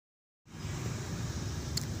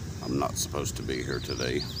I'm not supposed to be here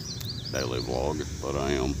today, daily vlog, but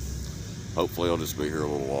I am. Hopefully I'll just be here a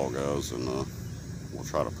little while, guys, and we'll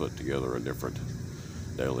try to put together a different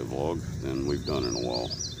daily vlog than we've done in a while.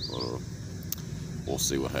 But we'll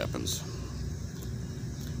see what happens.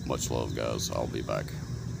 Much love, guys. I'll be back,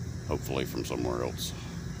 hopefully from somewhere else.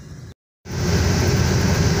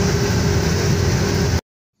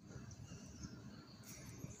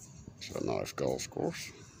 It's a nice golf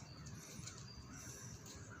course.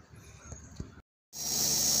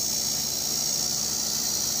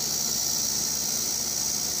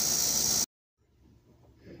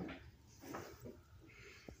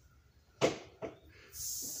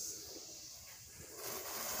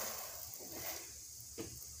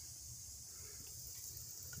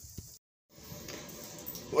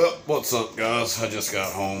 Well, what's up, guys? I just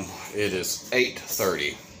got home. It is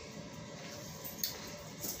 8:30.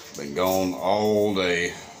 Been gone all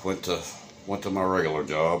day. Went to my regular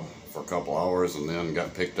job for a couple hours, and then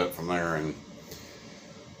got picked up from there and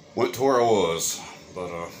went to where I was. But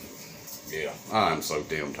yeah, I'm so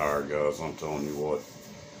damn tired, guys. I'm telling you what.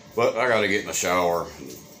 But I gotta get in the shower.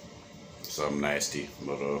 Something nasty,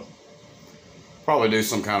 but probably do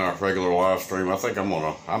some kind of regular live stream. I think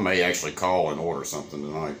I may actually call and order something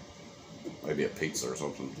tonight. Maybe a pizza or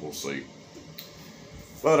something. We'll see.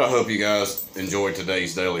 But I hope you guys enjoyed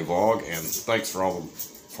today's daily vlog, and thanks for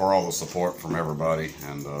all the support from everybody.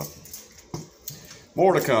 And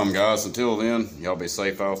more to come, guys. Until then, y'all be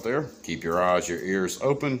safe out there. Keep your eyes, your ears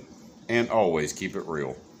open, and always keep it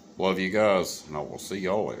real. Love you guys, and I will see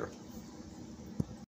y'all later.